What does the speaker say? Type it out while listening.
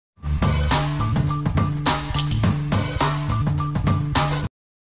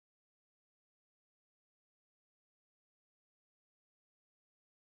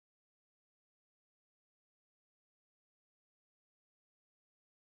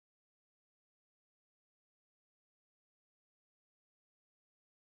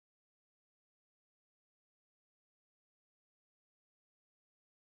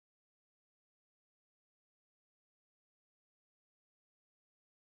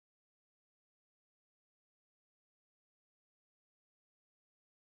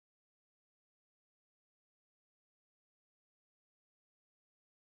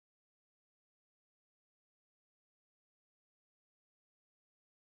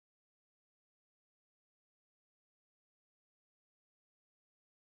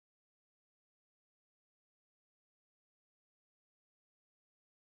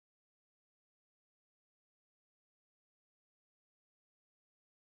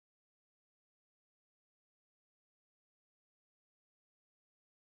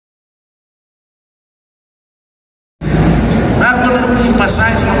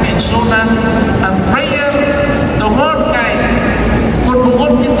masay sa pagkainsunan ang prayer tungod kay kung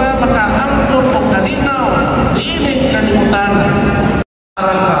buod kita makaangkon o kalinaw liinig kalimutan.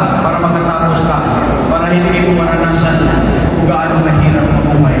 Aral ka para makatapos ka, para hindi mo maranasan kung gaano kahirap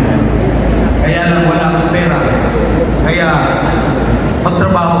ang buhay mo. Kaya lang wala akong pera, kaya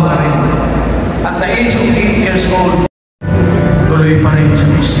magtrabaho ka rin. At the age of 8 years old, tuloy pa rin sa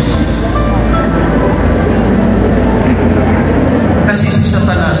business. Kasi si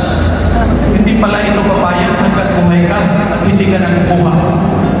Satanas, hindi pala ito papayag hanggang buhay ka at hindi ka nagbuha.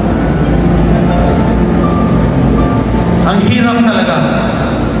 Ang hirap talaga.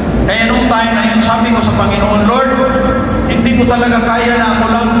 Kaya nung time na yun, sabi ko sa Panginoon, Lord, hindi ko talaga kaya na ako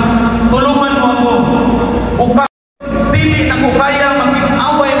lang. Tulungan mo ako. Upang dili na ko kaya maging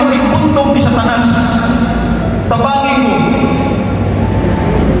away, maging buntong ni Satanas. Tabangin mo.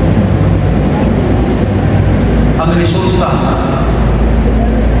 Ang resulta,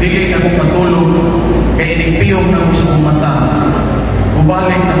 dili na kong patulog, kaya inipiyong na ko sa kumata.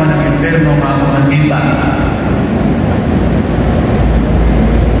 Bubalik naman ang impyerno nga ako nakita.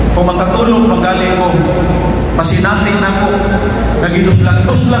 Kung makatulog, magaling ko, masinating na ko,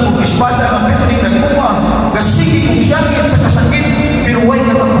 naginuslang-tuslang kong espada, ang pinting nagkuha, gasigi kong siyangit sa kasakit, pero huwag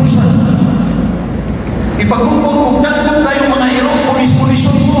katapusan. Ipagupog kong nagkong kayo mga iro,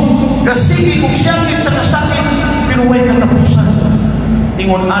 punis-punison mo, gasigi kong siyangit sa kasakit, pero huwag katapusan.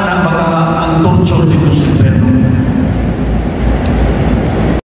 Ingon anak baka ang torture dito sa impyerno.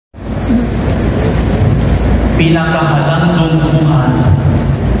 Pinakahalandong buhan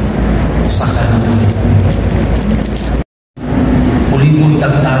sa Kalooy. Muli mo'y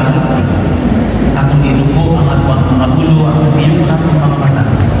tagtarong atong ilugo ang atong mga ulo at pilo atong mga mata.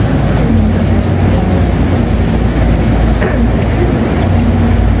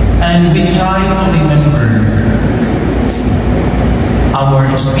 And we try to remember our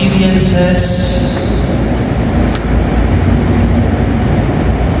experiences,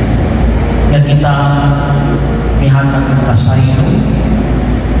 nga kita mihatag ng pasaylo,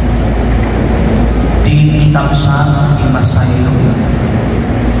 di kita usap ng pasaylo,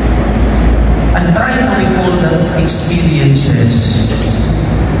 and try to recall the experiences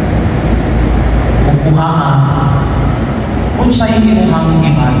o kuhaan unsay imuhang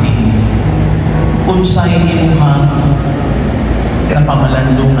imati, unsay imuhang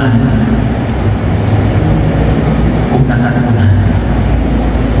kapamalandungan o nakatunan.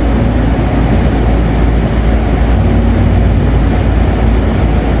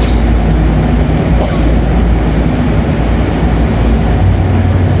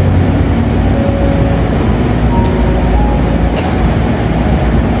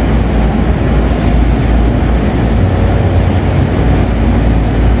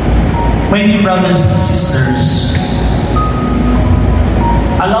 My dear brothers and sisters,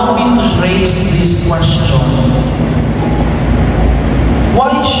 allow me to raise this question.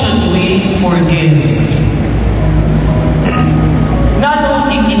 Why should we forgive? Nga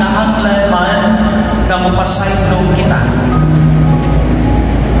nung ikinahanglan man na mapasaylo kita.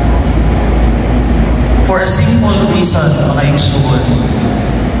 For a simple reason, mga igsuon.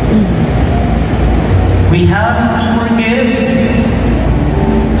 We have to forgive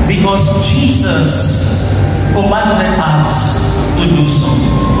because Jesus commanded us to do so.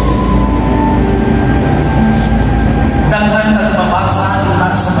 Daghan nagbabasa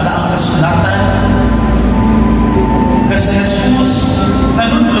diha sa Malaang Kasulatan na si Jesus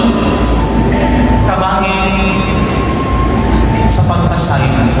nanudlo kabangin sa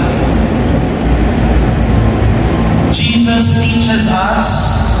pagpasaylo. Jesus teaches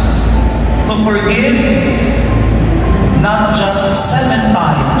us to forgive not just 7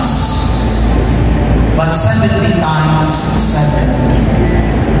 times, but 70 times 7.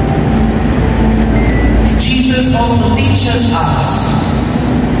 Jesus also teaches us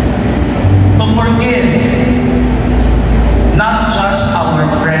to forgive not just our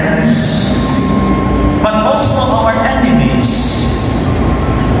friends, but also our enemies,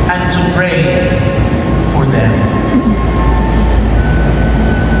 and to pray for them.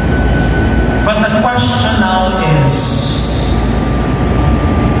 But the question now is,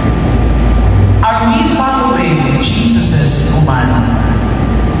 are we following Jesus' command?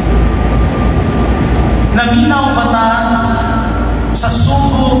 Naminaw ba ta sa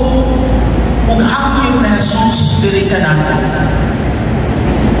sugo ug hangyo na Jesus diri kanato?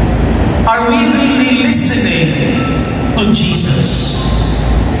 Are we really listening to Jesus?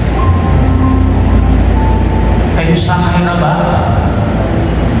 Kayo sahay na ba?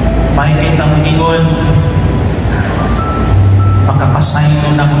 May kita mo ingon,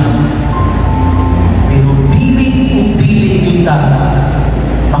 pagkapasaylo na mo. Pero pili kita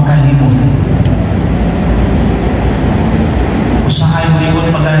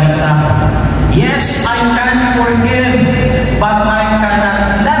paganita. Yes, I can forgive, but I cannot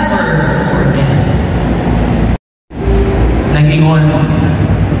never forget. Nagingon,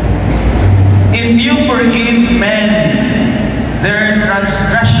 if you forgive men their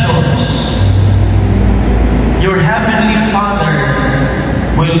transgressions, your heavenly Father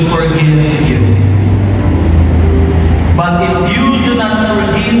will forgive you. But if you do not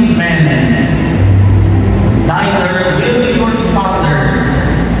forgive men, neither will your Father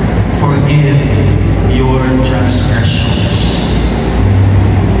forgive your transgressions.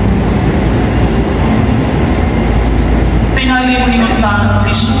 Tingali mo ni Unta,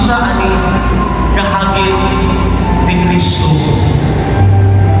 isura ani kahagit ni Kristo.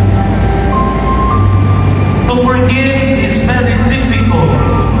 To forgive is very difficult.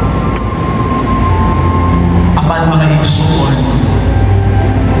 Apan mga igsuon,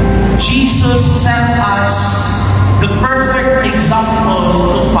 Jesus set us the perfect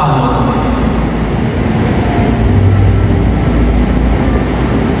example to follow.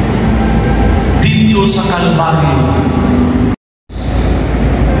 Dito sa Kalooy,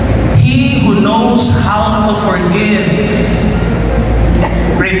 he who knows how to forgive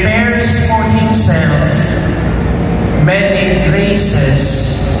prepares for himself many graces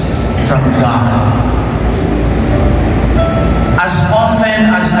from God. As often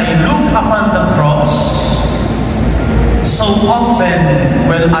as I look upon the cross, so often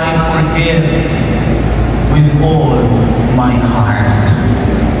will I forgive with all my heart.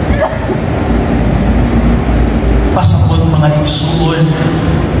 Pasabot mga igsuon,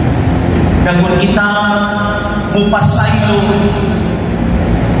 kung kita mupasaylo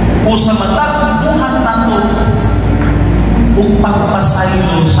o sa matag buhat nato o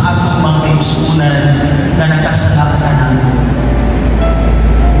pagpasaylo sa atong mga igsuonan na nakasalaktan nato.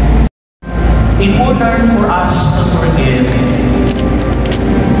 In order for us to forgive,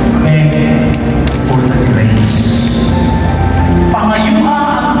 beg for the grace. Pangayuha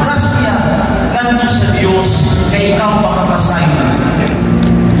ang grasya ngadto sa Dios kay ikaw makapasaylo.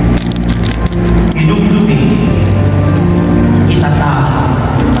 Hinumdumi, kita tao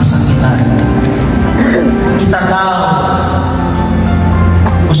masakitan. Kita tao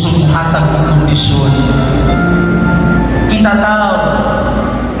gusto hatag ng kondisyon. Kita tao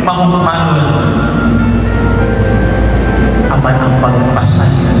mahummangon. Apan ang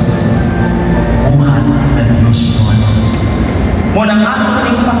pagpasaylo buhat ng Diosnong. Munang ato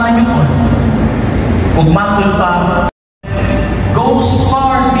ning pangayoon ug matul pa goes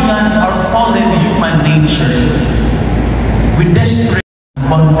far beyond our fallen human nature with desperate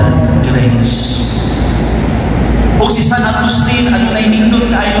abundant grace. O si San Agustin at nainindot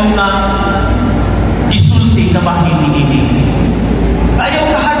kayo nga gisulti ka bahin ini. Ayaw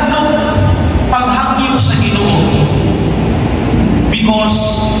kahadlok paghangyo sa Ginoo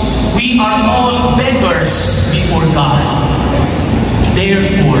because we are all beggars before God.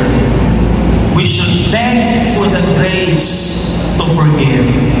 Therefore, we should beg for the grace to forgive.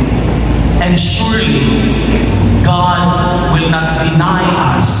 And surely, God will not deny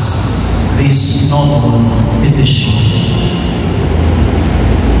us this noble petition.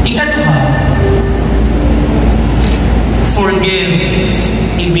 Ikatwa, forgive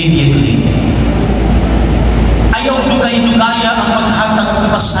immediately. Ayaw dugay-dugaya ang maghatag ng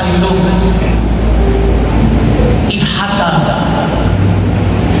pasaylo. Ihatag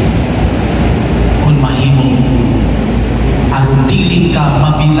kung mahimo. Aron dili ka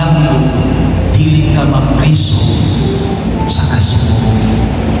mabilanggo, dili ka mapriso sa kasuko,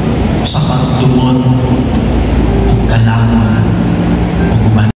 sa pagtumon o kalangan o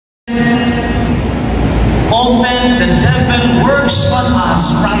gumawa. Often the devil works on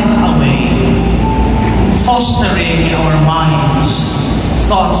us right away, fostering in our minds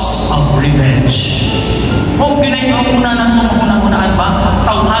thoughts of revenge. Kung pinay-auna na ito, mahunang-hunaan ba?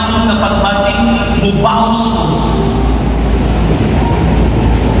 Tawhanon na pagbati, mubaos ko.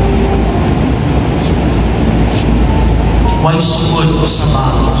 Why sugod sa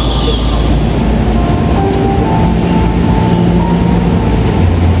baos?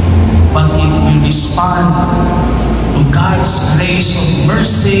 But if you respond to God's grace of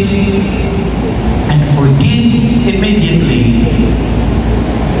mercy and forgive immediately,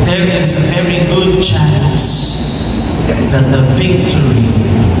 there is a very good chance that the victory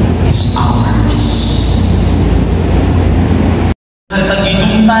is ours.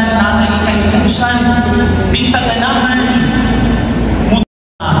 Nagtaginuntan natin kahimusan, bitaganahan,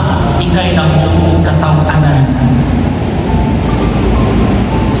 muta, ikay na mo katawanan.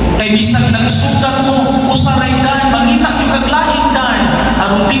 Kay bisag nagsugat mo, usaray dan, mangita yung kaglaing dan,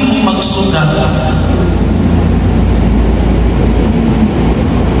 aron di mo magsugat.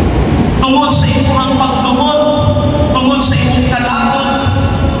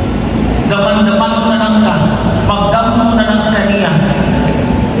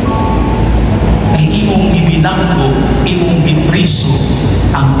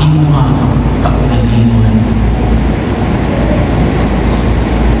 imuha kaugalingon.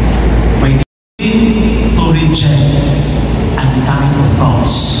 May need to reject unkind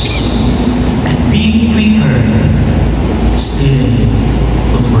thoughts and be quicker still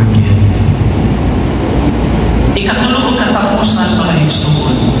to forgive. Ikatulong katapusan mga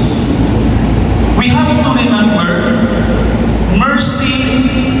igsoon. We have to remember, mercy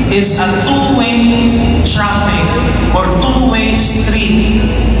is a two-way traffic or two-way street.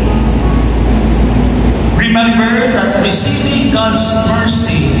 Remember that receiving God's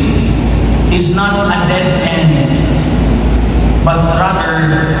mercy is not a dead end, but rather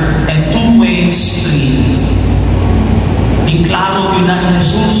a two-way street. Diklaro yun na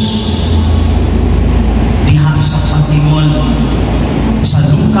Jesus diha sa Panginoon sa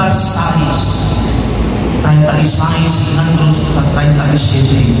Lucas 6:36 hanggang sa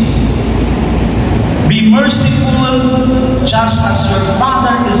 37. Be merciful just as your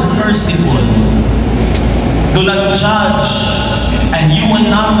Father is merciful. Do not judge, and you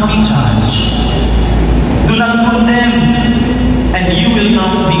will not be judged. Do not condemn, and you will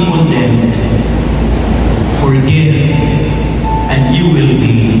not be condemned. Forgive, and you will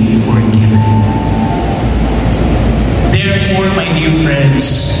be forgiven. Therefore, my dear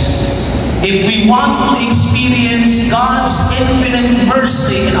friends, if we want to experience God's infinite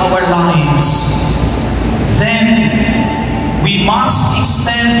mercy in our lives, then we must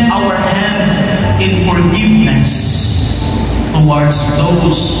extend our hand in forgiveness towards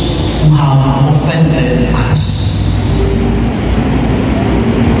those who have offended us.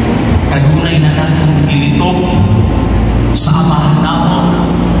 Kanunay na natong gilitog sa Amahan natin,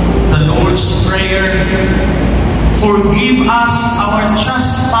 the Lord's Prayer. Forgive us our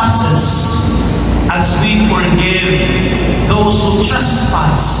trespasses as we forgive those who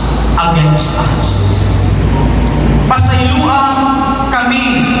trespass against us. Pasayloan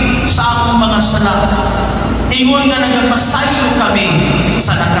kami sa among mga sala. Ingon nga nagapasaylo kami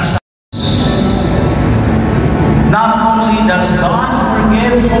sa nakasala. Not only does God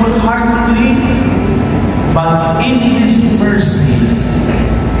forgive wholeheartedly, but in His mercy,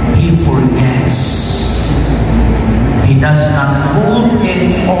 He forgets. He does not hold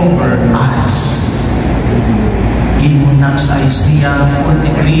it over us. Ginunan sa Isaiah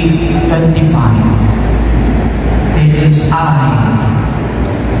 43:25. It is I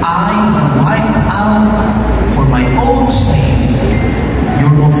who wiped out for my own sake your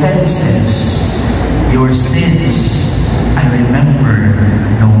offenses, your sins, I remember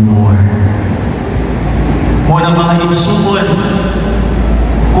no more. Muna mga igsuon,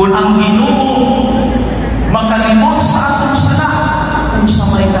 kung ang Ginoo makalimot sa atong sala, kung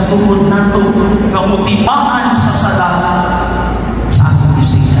sa may katungod nato nga mutibaan sa sala sa atong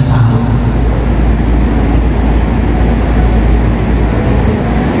isig katao.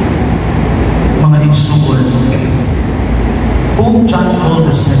 Mga igsuon, Pope John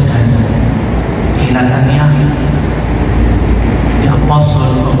Paul II, kilala niya the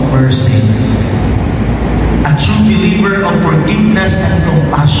Apostle of Mercy, a true believer of forgiveness and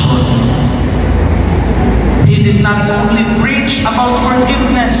compassion. He did not only preach about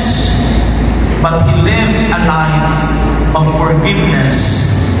forgiveness, but he lived a life of forgiveness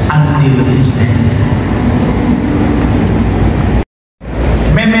until his death.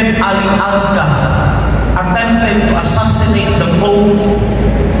 Mehmet Ali Agca attempted to assassinate the Pope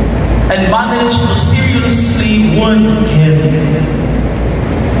and managed to seriously wound him.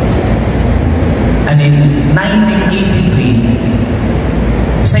 And in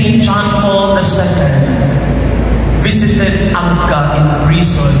 1983, St. John Paul II visited Agca in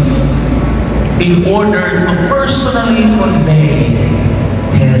prison in order to personally convey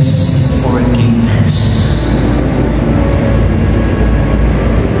his forgiveness.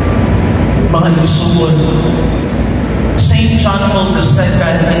 Mga igsuon, St. John Paul II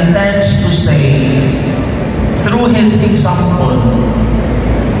intends to say, through his example,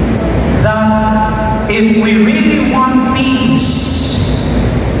 that if we really want peace,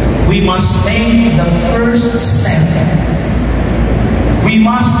 we must take the first step. We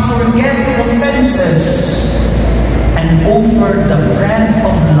must forget offenses and offer the bread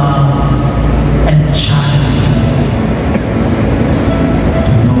of love and charity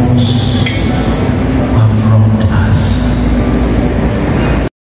to those who have wronged us,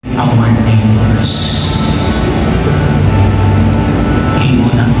 our neighbors.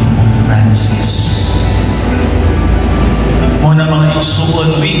 Ingunang Pope Francis. Muna mga igsuon,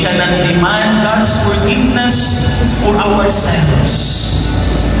 we cannot demand God's forgiveness for ourselves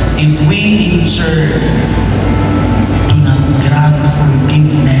if we in turn do not grant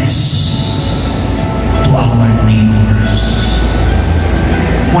forgiveness to our neighbors.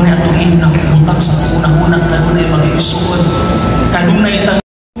 Muna itong inang utang sa unang-unang kanunay mga isuon. Kanunay ang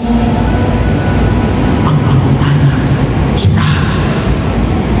pangutana kita.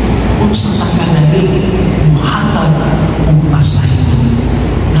 Kung sa taganali, muhatag o pasay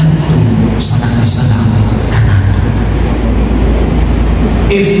nato sa nakasalang kanan.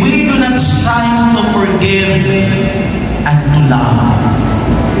 If we do not strive to forgive and to love,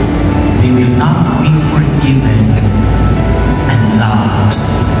 we will not be forgiven and loved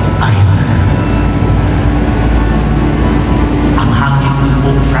either. Ang hangin ni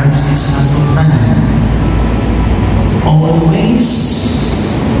Pope Francis na tanan, always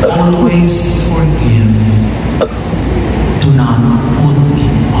forgive. Do not put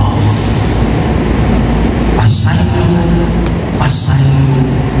it off.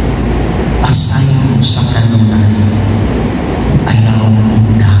 Pasayo sa kanunay. Ayaw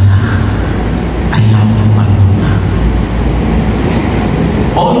undanga. Ayaw malunga.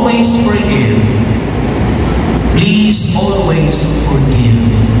 Always forgive. Please always forgive.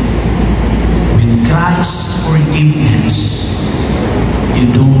 With Christ's forgiveness,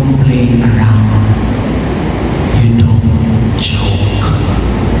 you don't play around. You don't joke.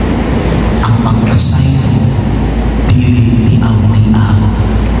 Ang pagkasayo, dili tiaw-tiaw.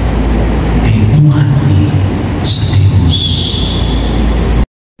 Kay buhati sa Diyos.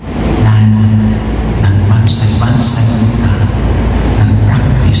 Nagbansay-bansay kita,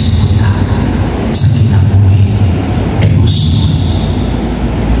 nag-practice kita sa kinabuhi Diyos.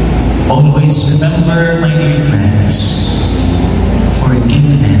 Always remember, my dear friends,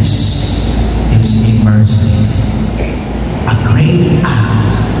 forgiveness is a mercy, a great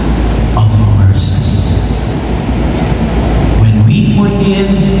act of mercy. When we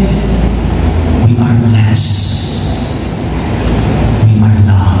forgive, we are blessed. We are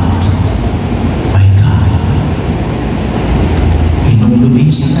loved by God. Hinumlubi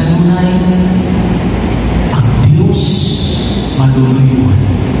sa kanunay, ang Diyos maluluyon.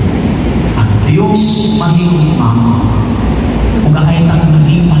 Ang Diyos mahigumang. Kung kahit ang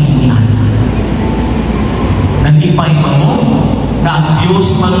malipay ni Ana. Nalipay ba mo na ang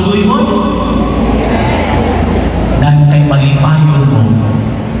Diyos maluluyon? Dahil kay malipayon mo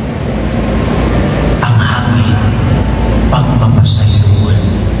ang hangin pagmapasayuan.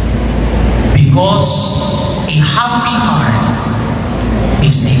 Because a happy heart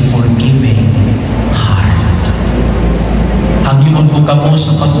is a forgiving heart. Hangyon ko ka mo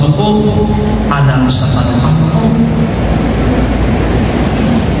sa pagdugo, alang sa pagpagpo.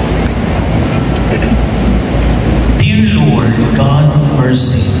 Dear Lord, God of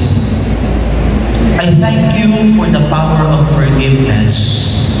mercy, I thank you for the power of forgiveness,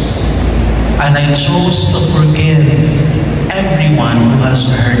 and I chose to forgive everyone who has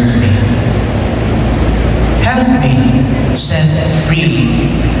hurt me. Help me set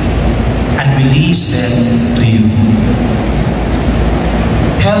free and release them to you.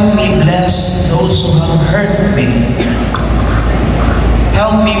 Help me bless those who have hurt me.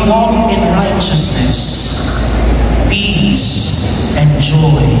 Help me walk in righteousness, peace, and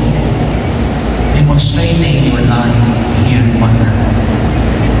joy, demonstrating your life here on earth.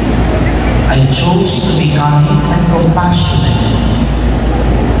 I chose to be kind and compassionate,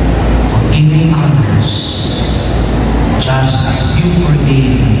 forgiving others, just as you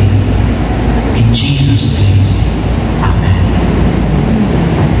forgave me. In Jesus' name, Amen.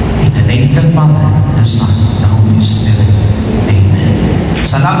 In the name of the Father, the Son, and the Holy Spirit. Amen.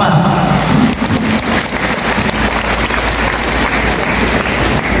 Salamat.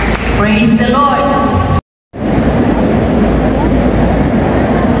 Praise the Lord.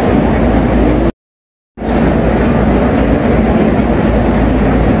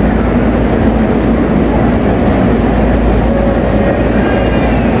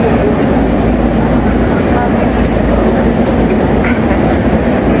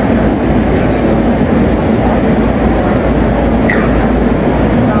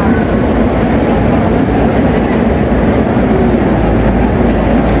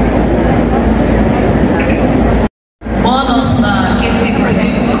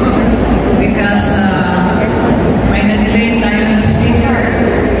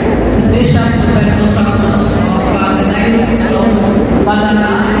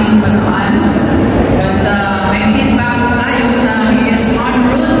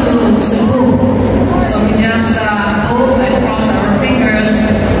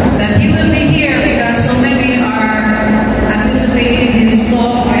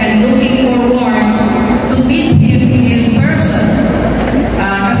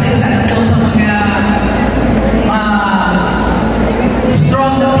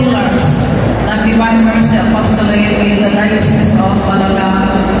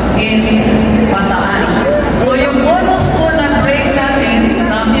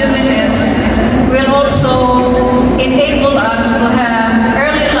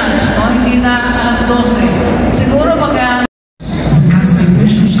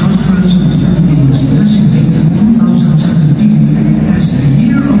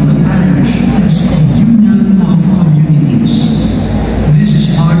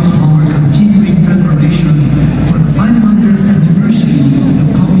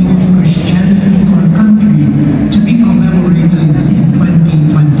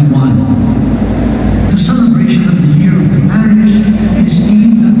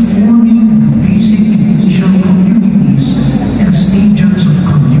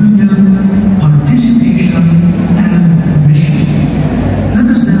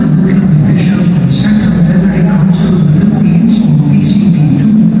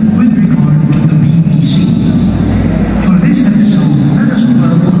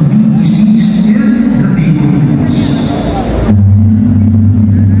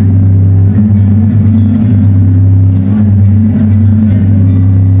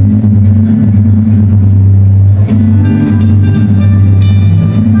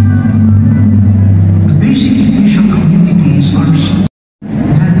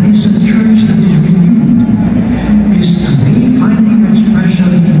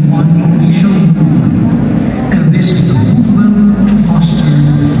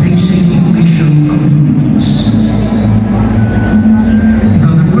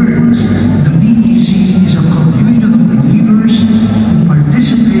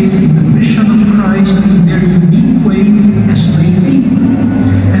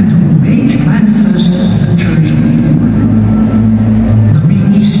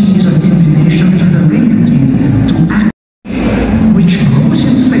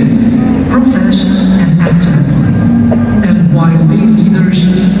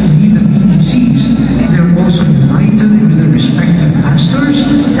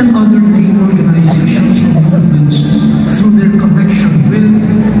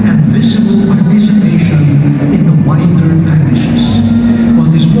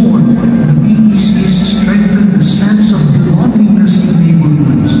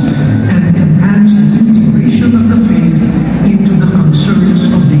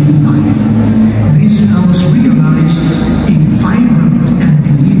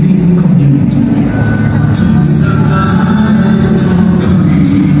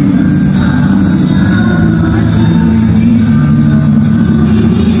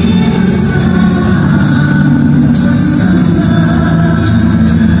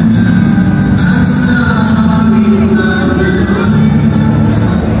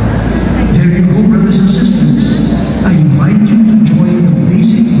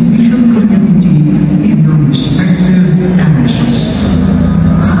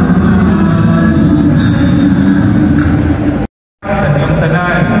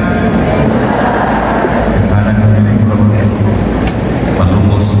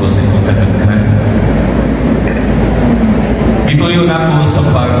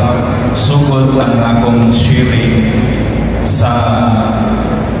 sugod ang akong sharing sa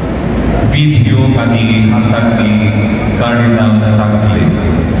video nga gihatag ni Cardinal Tagle.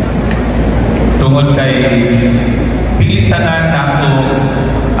 Tungod kay dili tanan nato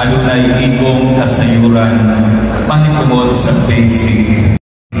adunay igong kasayuran mahitungod sa basic.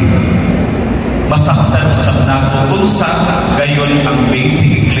 Masaktan usab nato unsa gayon ang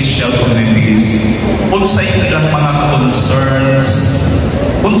basic ecclesial communities, unsay ilang mga concerns,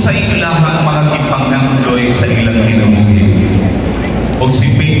 unsay ilang mga gipangangloy sa ilang kinabuhi. O si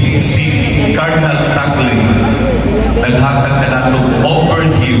Cardinal Tagle naghatag na natong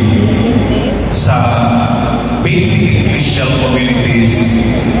overview sa basic ecclesial communities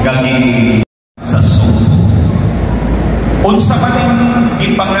gagi sa Cebu. Unsa man ang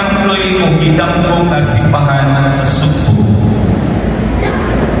ipangangloy o gidampo nga simbahan sa Cebu,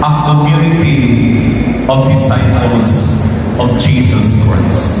 ang community of disciples of Jesus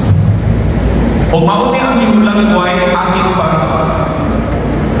Christ. O mauni ang ihulangway ating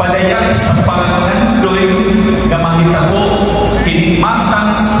padayon sa pangangloy nga mahitabo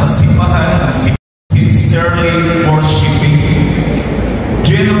kinimatang sa simbahan na sincerely worshiping,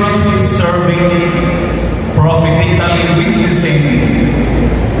 generously serving, prophetically witnessing,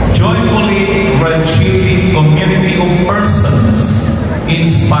 joyfully radiating community of persons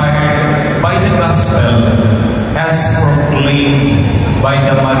inspired by the gospel as proclaimed by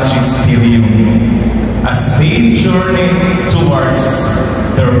the magisterium as they journey towards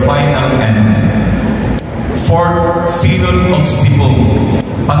their final end. Fourth Synod of Cebu,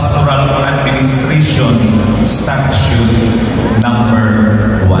 Pastoral Administration Statute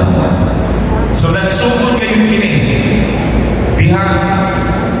number 1. So nagsugod kayo kini diha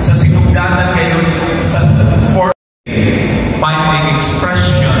sa sinugdanan kayo sa fourth finding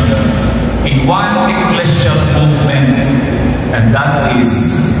expression in one ecclesial movement, and that is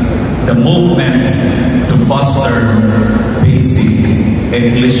the movement to foster basic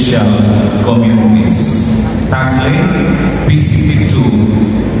ecclesial communities. Tagle, PCP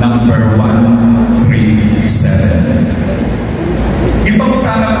 2, number 137.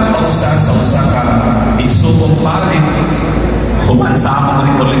 Ipagkala ko sa usa ka igsubong palit human sa akong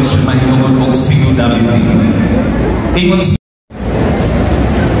recollection mahitungod kong synodality. Ingon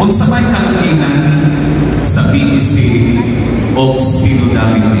unsa may kalingan sa BEC o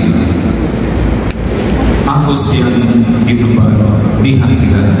synodality. Ako siyang itubar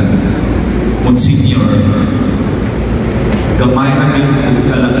dihan-dihan. Monsignor, gamay na yung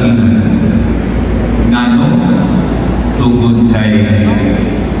kalanginan ngano tungod kay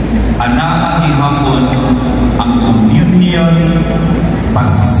ana ihapon ang communion,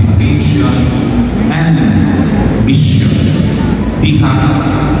 participation, and mission diha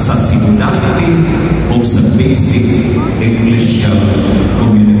sa synodality o sa basic ecclesial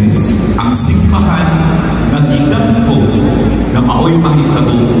communities. Ang simbahan nga gidampo nga maoy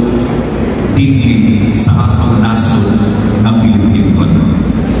mahitabo dinhi sa atong nasod ng Pilipino.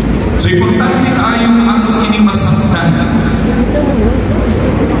 So importante kaayo nga ato kini masabtan.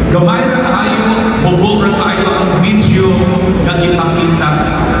 Gamay ra kaayo, bubog ra kaayo ang video nga gipakita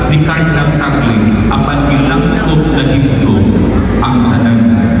ni Cardinal Tagle apan ilangkod na dito ang tanan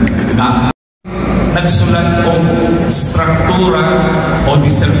nga nagsulat og struktura o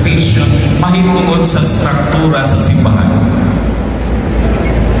dissertation mahitungod sa struktura sa simbahan.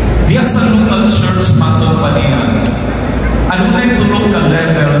 Diya sa local church matong pa niya, ano na yung tulong na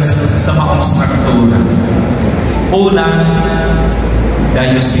levels sa maong struktura? Una,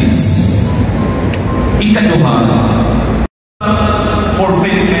 diocese. Ikaduha,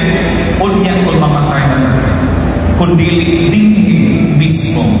 forfeitment, unyang kung mamatay na na, kundi dinhi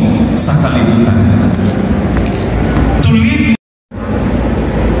mismo sa kalibutan. Tulit,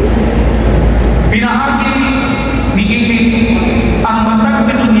 pinaagi ni ini ang matang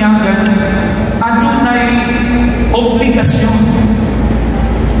pinunyagan adunay obligasyon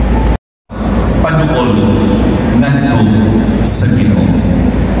paduol ngadto sa Ginoo.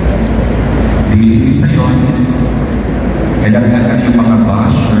 Dili ni sayon kay daghan kayong mga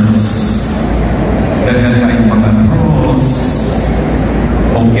bashers, daghan kayong mga trolls,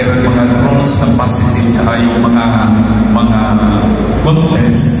 o kaya mga trolls na positive kayong mga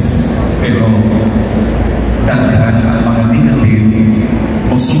contents, pero daghan ang mga negative.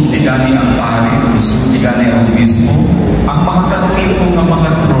 Musulti gani ang pare, musulti gani ang mismo, ang mga katoliko ng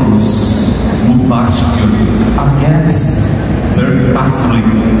mga trolls mubash yun against their Catholic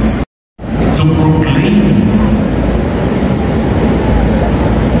to proclaim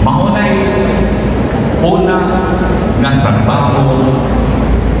maunay una nga trabaho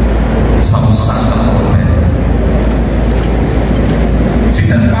sa usang kapatid. Si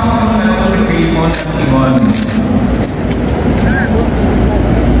San Pablo ingon.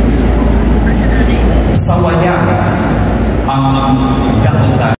 Sa waya ang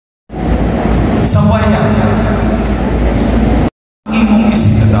daotan. Sa waya imong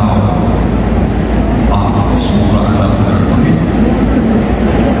isinadaw. Sura alam sa namin.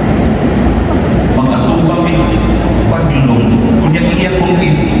 Pag-atubang pag-ilong. Kung yan iya kong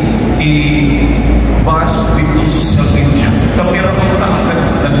i-bash dito social media. Kamera kong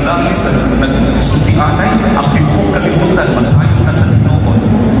naglangis, nagsultianay, ang bibukong kalimutan, masayo na sa linoon.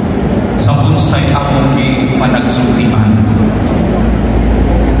 Sa unsay akong managsultian.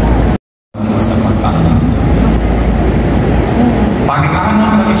 Sa mata.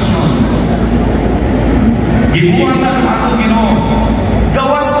 Pag-aanong pag-isyon. Gibuhan ng atong Ginoo.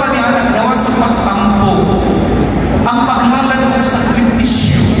 Gawas pa niya, gawas sa pagtampo. Ang paghalan ng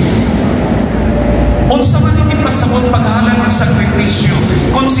sakripisyo. Kung sa man pasabot paghalan ng sakripisyo,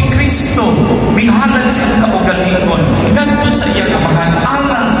 kung si Kristo mihalan siyang kaugalingon, nandito sa iya kamahan,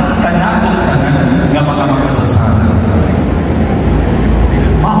 alang kanatong tanan nga mga makasasala.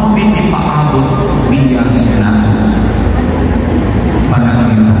 Maumiti paabot niya siya nato.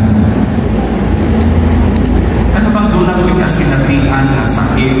 Panangitan. Ano bang dunang may kasinatian na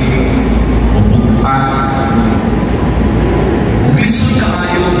sakit o bukaan? Kung lisod ka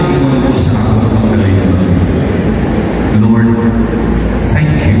ayaw, imunod ko sa ako pagkalayon. Lord,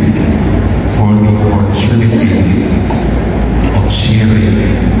 thank you for the opportunity of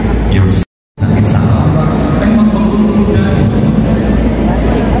sharing your sakit sa awa. Ay magpagulog na.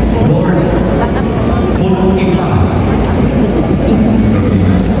 Lord, pulong iba.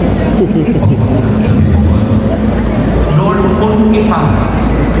 Lord, pulong iba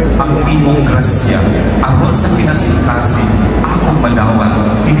ang imong grasya. Aron sa kinasikasin, akong madawan,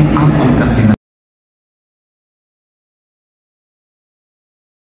 kinipamon kasi